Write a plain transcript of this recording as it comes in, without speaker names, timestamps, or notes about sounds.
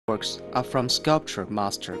works are from sculpture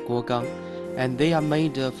master Guo Gang, and they are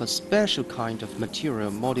made of a special kind of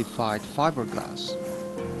material modified fiberglass.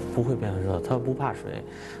 不会变热，它不怕水，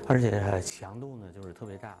而且强度呢就是特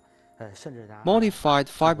别大。 Modified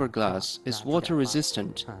fiberglass is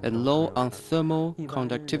water-resistant and low on thermal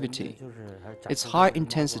conductivity. Its high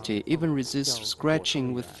intensity even resists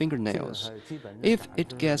scratching with fingernails. If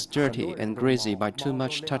it gets dirty and greasy by too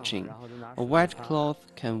much touching, a wet cloth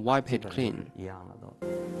can wipe it clean.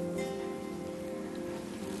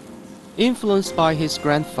 Influenced by his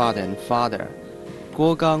grandfather and father,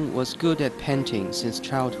 Guo Gang was good at painting since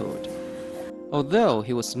childhood. Although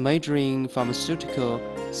he was majoring in pharmaceutical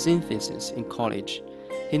synthesis in college,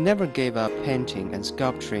 he never gave up painting and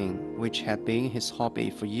sculpturing, which had been his hobby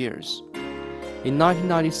for years. In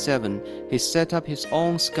 1997, he set up his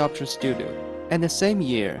own sculpture studio, and the same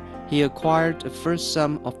year, he acquired the first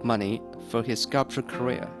sum of money for his sculpture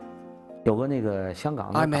career.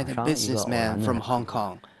 I met a businessman from Hong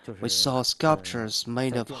Kong. We saw sculptures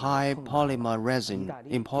made of high polymer resin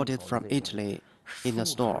imported from Italy in a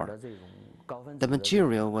store. The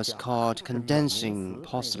material was called condensing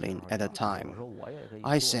porcelain at the time.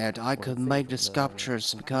 I said I could make the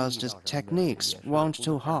sculptures because the techniques weren't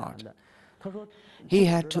too hard. He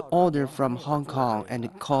had to order from Hong Kong and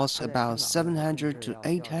it cost about 700 to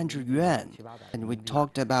 800 yuan, and we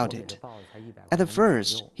talked about it. At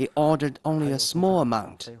first, he ordered only a small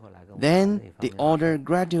amount. Then, the order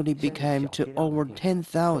gradually became to over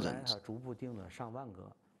 10,000.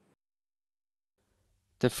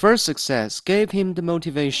 The first success gave him the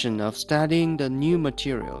motivation of studying the new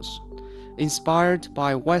materials, inspired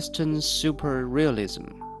by Western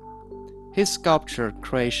superrealism. His sculpture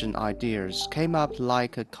creation ideas came up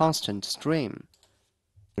like a constant stream.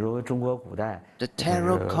 The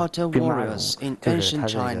terracotta warriors in ancient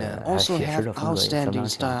China also have outstanding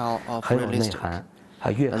style of realistic.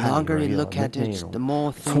 The longer you look at it, the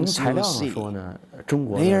more things you'll see.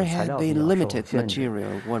 There had been limited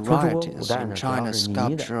material varieties in China's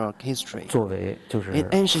sculptural history. In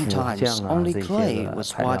ancient times, only clay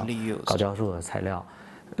was widely used.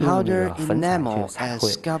 Powder enamel as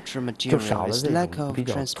sculpture material is lack of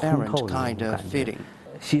transparent kind of feeling.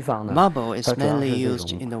 Marble is mainly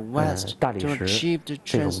used in the West to achieve the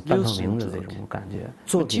translucent look.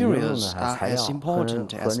 Materials are as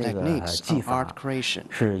important as techniques of art creation.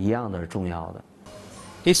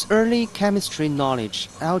 His early chemistry knowledge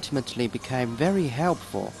ultimately became very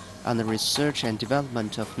helpful on the research and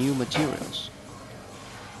development of new materials.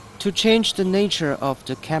 To change the nature of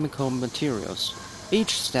the chemical materials,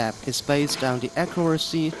 each step is based on the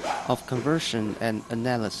accuracy of conversion and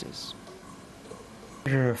analysis.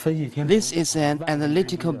 This is an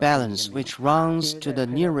analytical balance which runs to the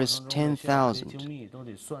nearest 10,000.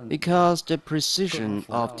 Because the precision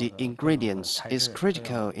of the ingredients is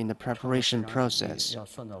critical in the preparation process,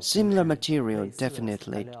 similar material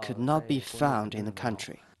definitely could not be found in the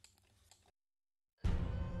country.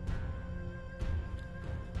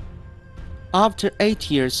 After 8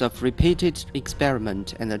 years of repeated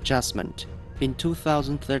experiment and adjustment, in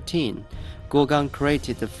 2013, Guo Gang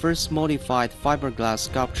created the first modified fiberglass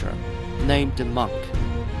sculpture, named the Monk,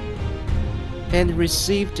 and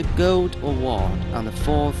received the Gold Award on the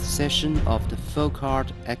 4th session of the Folk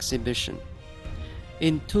Art exhibition.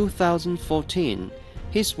 In 2014,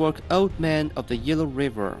 his work Old Man of the Yellow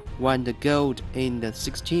River won the gold in the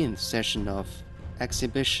 16th session of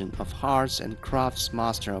Exhibition of Arts and Crafts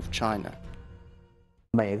Master of China.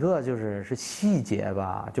 每个是细节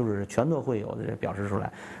吧，全都会有的表示出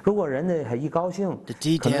来。如果人家一高兴， The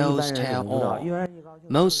details tell all.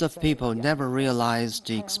 Most of people never realize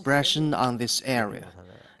the expression on this area.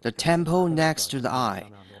 The temple next to the eye,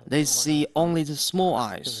 they see only the small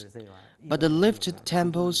eyes. But the lifted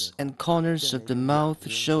temples and corners of the mouth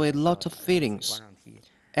show a lot of feelings.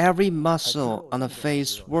 Every muscle on the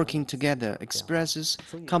face working together expresses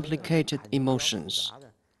complicated emotions.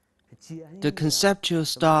 The conceptual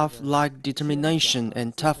stuff like determination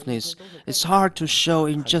and toughness is hard to show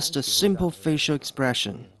in just a simple facial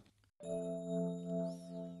expression.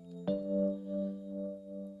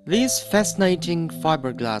 These fascinating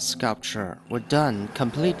fiberglass sculptures were done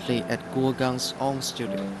completely at Guo Gang's own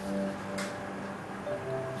studio.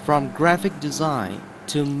 From graphic design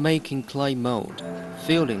to making clay mold,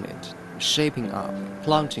 filling it, shaping up,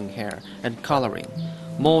 planting hair, and coloring,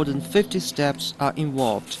 more than 50 steps are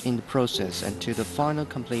involved in the process until the final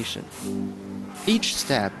completion. Each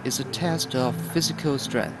step is a test of physical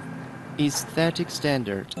strength, aesthetic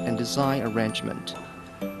standard, and design arrangement.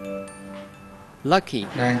 Lucky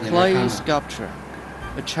clay sculpture,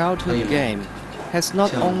 a childhood game, has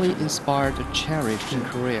not only inspired a cherished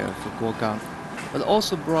career for Guo Gang, but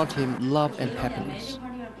also brought him love and happiness.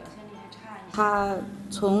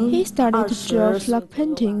 He started to draw flag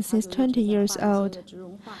paintings since 20 years old.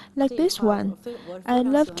 Like this one, I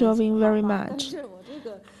love drawing very much.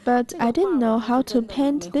 But I didn't know how to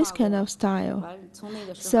paint this kind of style.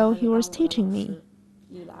 So he was teaching me.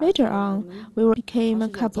 Later on, we became a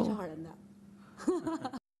couple.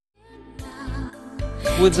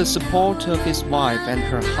 With the support of his wife and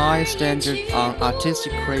her high standard on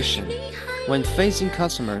artistic creation, when facing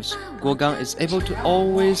customers, Guo Gang is able to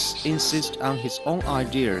always insist on his own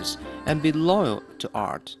ideas and be loyal to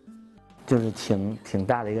art. 就是挺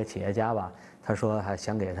大的一个企业家吧，他说还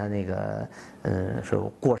想给他那个是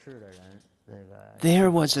过世的人那个。There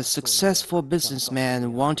was a successful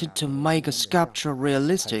businessman wanted to make a sculpture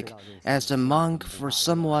realistic as a monk for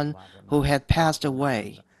someone who had passed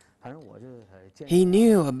away. He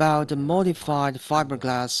knew about the modified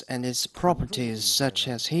fiberglass and its properties such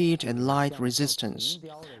as heat and light resistance,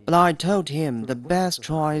 but I told him the best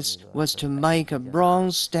choice was to make a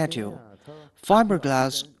bronze statue.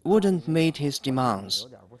 Fiberglass wouldn't meet his demands.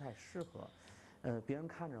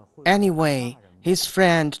 Anyway, his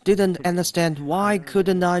friend didn't understand why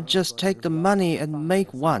couldn't I just take the money and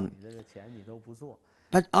make one.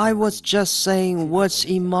 But I was just saying what's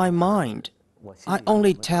in my mind. I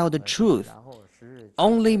only tell the truth.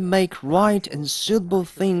 Only make right and suitable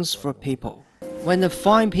things for people. When a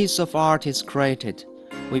fine piece of art is created,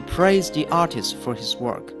 we praise the artist for his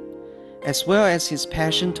work, as well as his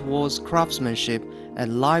passion towards craftsmanship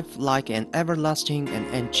and life like an everlasting and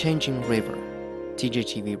unchanging river.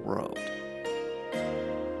 TJTV World.